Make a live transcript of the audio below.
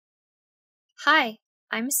Hi,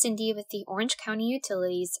 I'm Cindy with the Orange County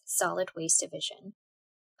Utilities Solid Waste Division.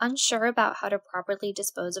 Unsure about how to properly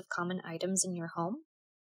dispose of common items in your home?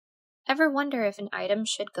 Ever wonder if an item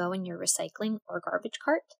should go in your recycling or garbage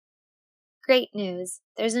cart? Great news!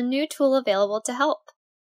 There's a new tool available to help.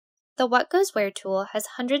 The What Goes Where tool has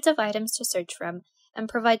hundreds of items to search from and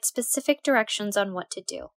provides specific directions on what to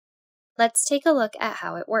do. Let's take a look at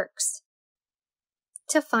how it works.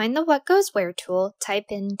 To find the What Goes Where tool, type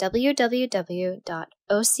in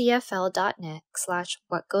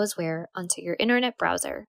www.ocfl.net/whatgoeswhere onto your internet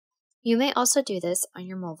browser. You may also do this on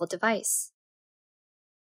your mobile device.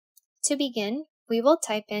 To begin, we will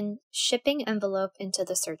type in shipping envelope into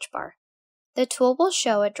the search bar. The tool will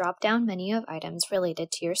show a drop-down menu of items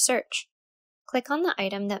related to your search. Click on the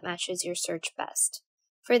item that matches your search best.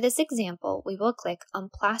 For this example, we will click on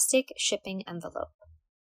plastic shipping envelope.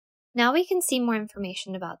 Now we can see more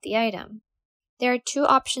information about the item. There are two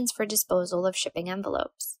options for disposal of shipping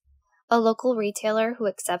envelopes: a local retailer who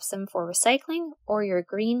accepts them for recycling, or your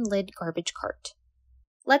green lid garbage cart.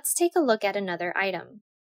 Let's take a look at another item.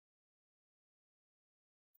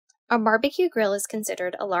 A barbecue grill is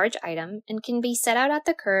considered a large item and can be set out at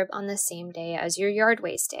the curb on the same day as your yard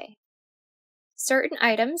waste day. Certain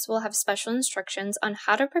items will have special instructions on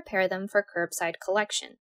how to prepare them for curbside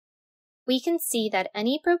collection. We can see that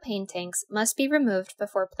any propane tanks must be removed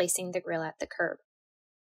before placing the grill at the curb.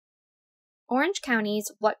 Orange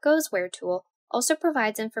County's What Goes Where tool also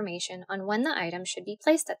provides information on when the item should be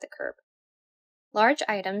placed at the curb. Large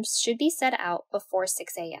items should be set out before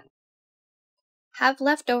 6 a.m. Have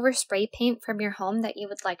leftover spray paint from your home that you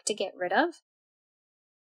would like to get rid of?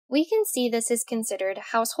 We can see this is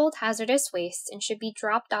considered household hazardous waste and should be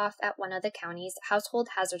dropped off at one of the county's household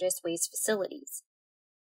hazardous waste facilities.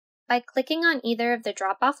 By clicking on either of the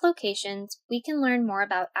drop-off locations, we can learn more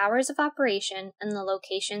about hours of operation and the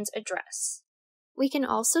location's address. We can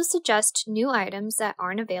also suggest new items that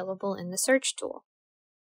aren't available in the search tool.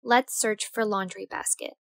 Let's search for laundry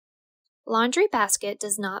basket. Laundry basket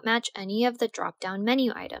does not match any of the drop-down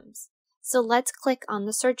menu items, so let's click on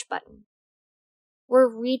the search button. We're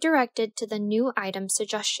redirected to the new item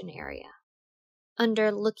suggestion area.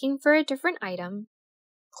 Under Looking for a different item,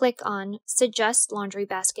 click on Suggest Laundry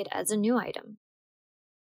Basket as a new item.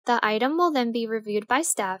 The item will then be reviewed by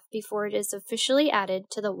staff before it is officially added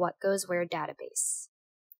to the What Goes Where database.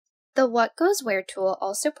 The What Goes Where tool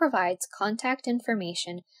also provides contact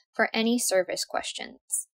information for any service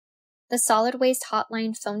questions. The solid waste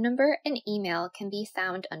hotline phone number and email can be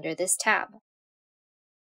found under this tab.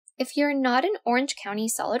 If you're not an Orange County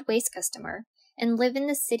solid waste customer and live in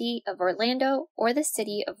the city of Orlando or the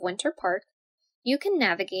city of Winter Park, you can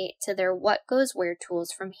navigate to their What Goes Where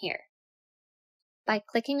tools from here. By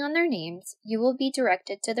clicking on their names, you will be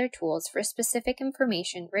directed to their tools for specific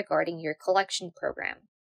information regarding your collection program.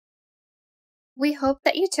 We hope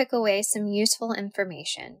that you took away some useful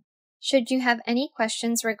information. Should you have any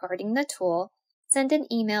questions regarding the tool, send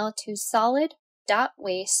an email to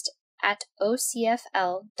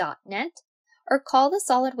solid.waste@ocfl.net or call the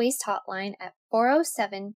Solid Waste Hotline at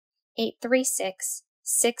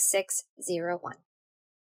 407-836-6601.